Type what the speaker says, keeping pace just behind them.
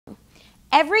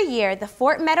Every year, the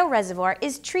Fort Meadow Reservoir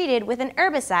is treated with an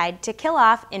herbicide to kill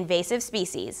off invasive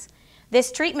species.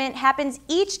 This treatment happens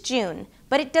each June,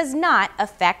 but it does not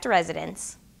affect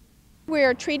residents.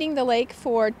 We're treating the lake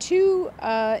for two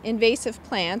invasive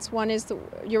plants. One is the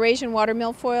Eurasian water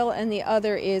milfoil and the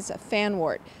other is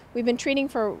fanwort. We've been treating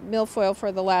for milfoil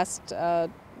for the last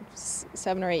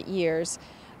 7 or 8 years.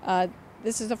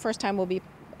 This is the first time we'll be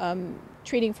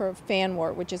treating for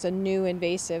fanwort, which is a new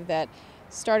invasive that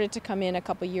started to come in a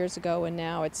couple years ago, and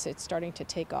now it's starting to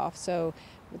take off. So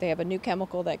they have a new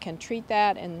chemical that can treat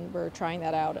that, and we're trying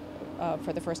that out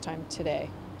for the first time today.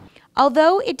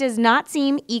 Although it does not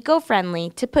seem eco-friendly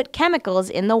to put chemicals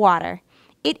in the water,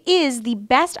 it is the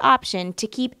best option to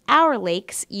keep our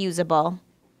lakes usable.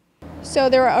 So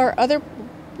there are other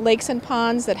lakes and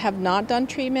ponds that have not done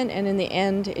treatment, and in the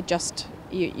end,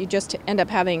 you just end up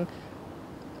having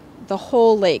the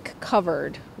whole lake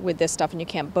covered with this stuff, and you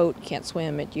can't boat, you can't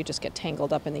swim, you just get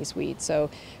tangled up in these weeds. So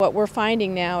what we're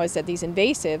finding now is that these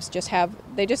invasives just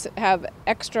have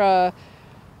extra.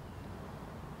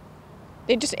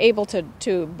 They're just able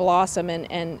to blossom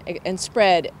and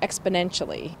spread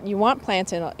exponentially. You want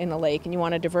plants in a lake, and you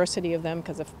want a diversity of them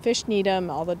because the fish need them.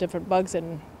 All the different bugs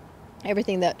and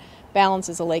everything that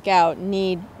balances a lake out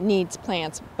needs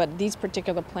plants. But these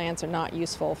particular plants are not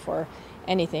useful for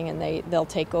anything, and they'll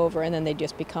take over, and then they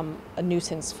just become a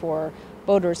nuisance for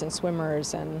boaters and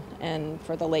swimmers and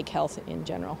for the lake health in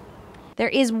general. There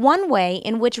is one way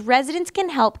in which residents can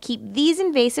help keep these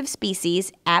invasive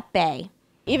species at bay.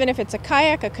 Even if it's a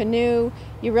kayak, a canoe,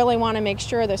 you really want to make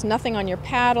sure there's nothing on your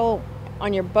paddle.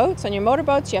 On your boats, on your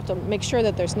motorboats, you have to make sure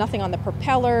that there's nothing on the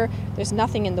propeller, there's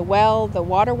nothing in the well, the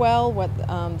water well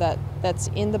that's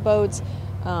in the boats,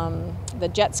 the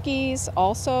jet skis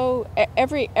also.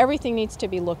 Everything needs to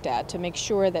be looked at to make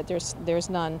sure that there's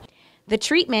none. The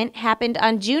treatment happened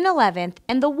on June 11th,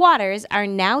 and the waters are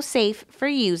now safe for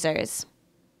users.